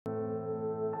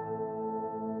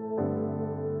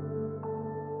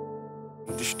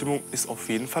Die Stimmung ist auf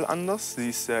jeden Fall anders.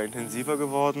 Sie ist sehr intensiver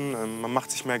geworden. Man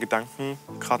macht sich mehr Gedanken,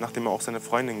 gerade nachdem man auch seine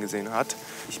Freundin gesehen hat.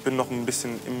 Ich bin noch ein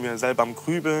bisschen in mir selber am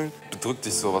Grübeln. Bedrückt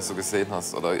dich so, was du gesehen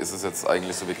hast? Oder ist es jetzt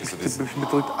eigentlich so wirklich so dieses... Mich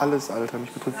bedrückt alles, Alter.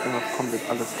 Mich bedrückt einfach komplett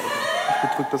alles, Alter.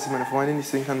 Mich bedrückt, dass ich meine Freundin nicht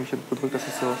sehen kann. Mich bedrückt, dass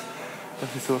ich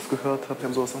sowas gehört habe. Ich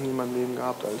habe sowas noch nie in meinem Leben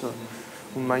gehabt, Alter.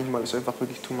 Und manchmal ist einfach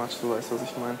wirklich too much, so, weißt du, was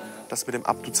ich meine? Das mit dem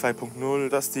Abdu 2.0,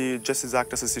 dass die Jessi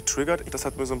sagt, dass es sie triggert, das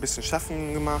hat mir so ein bisschen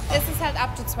schaffen gemacht. Es ist halt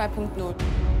Abdu 2.0.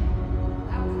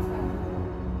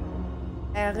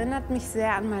 Er erinnert mich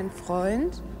sehr an meinen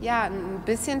Freund. Ja, ein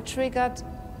bisschen triggert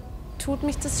tut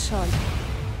mich das schon.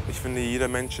 Ich finde, jeder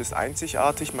Mensch ist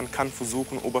einzigartig. Man kann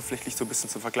versuchen, oberflächlich so ein bisschen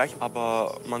zu vergleichen.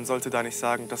 Aber man sollte da nicht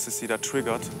sagen, dass es jeder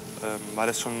triggert, weil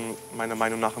es schon meiner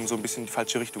Meinung nach in so ein bisschen in die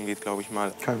falsche Richtung geht, glaube ich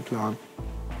mal. Kein Plan.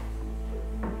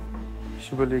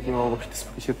 Ich überlege mir auch, ob ich das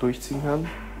wirklich hier durchziehen kann.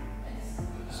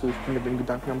 So, ich bin mit dem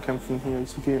Gedanken am Kämpfen, hier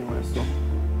zu gehen, weißt du.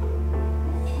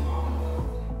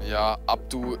 Ja,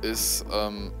 Abdu ist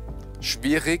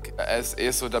schwierig. Er ist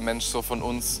eher so der Mensch so von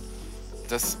uns,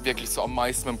 das wirklich so am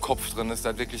meisten im Kopf drin ist.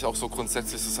 Der hat wirklich auch so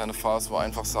grundsätzlich so seine Phase, wo er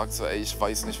einfach sagt, so, ey, ich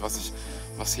weiß nicht,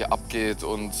 was hier abgeht.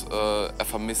 Und er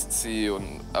vermisst sie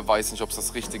und er weiß nicht, ob es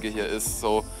das Richtige hier ist.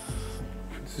 So.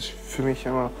 Das ist für mich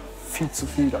immer viel zu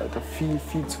viel, Alter. Viel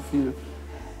zu viel.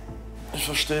 Ich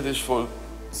verstehe dich voll.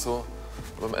 So.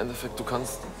 Aber im Endeffekt, du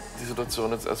kannst die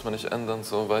Situation jetzt erstmal nicht ändern,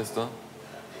 so, weißt du?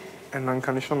 Ändern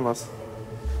kann ich schon was.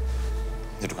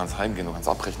 Ja, du kannst heimgehen, du kannst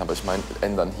abbrechen, aber ich meine,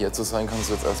 ändern hier zu sein kannst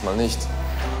du jetzt erstmal nicht.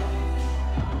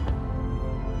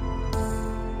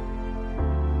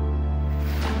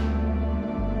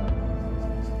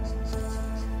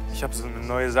 Ich habe so eine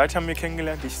neue Seite an mir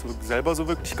kennengelernt, die ich so selber so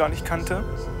wirklich gar nicht kannte.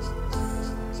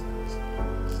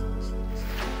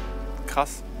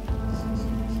 Krass.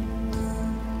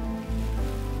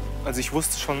 Also ich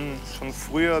wusste schon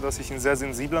früher, dass ich ein sehr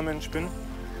sensibler Mensch bin.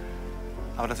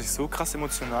 Aber dass ich so krass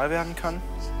emotional werden kann.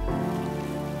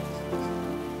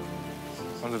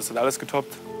 Also das hat alles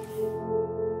getoppt.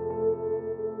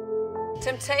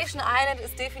 Temptation Island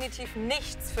ist definitiv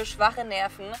nichts für schwache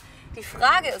Nerven. Die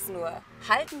Frage ist nur,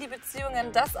 halten die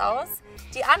Beziehungen das aus?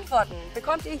 Die Antworten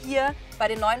bekommt ihr hier bei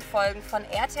den neuen Folgen von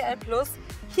RTL+.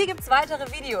 Hier gibt's weitere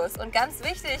Videos und ganz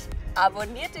wichtig,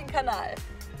 abonniert den Kanal.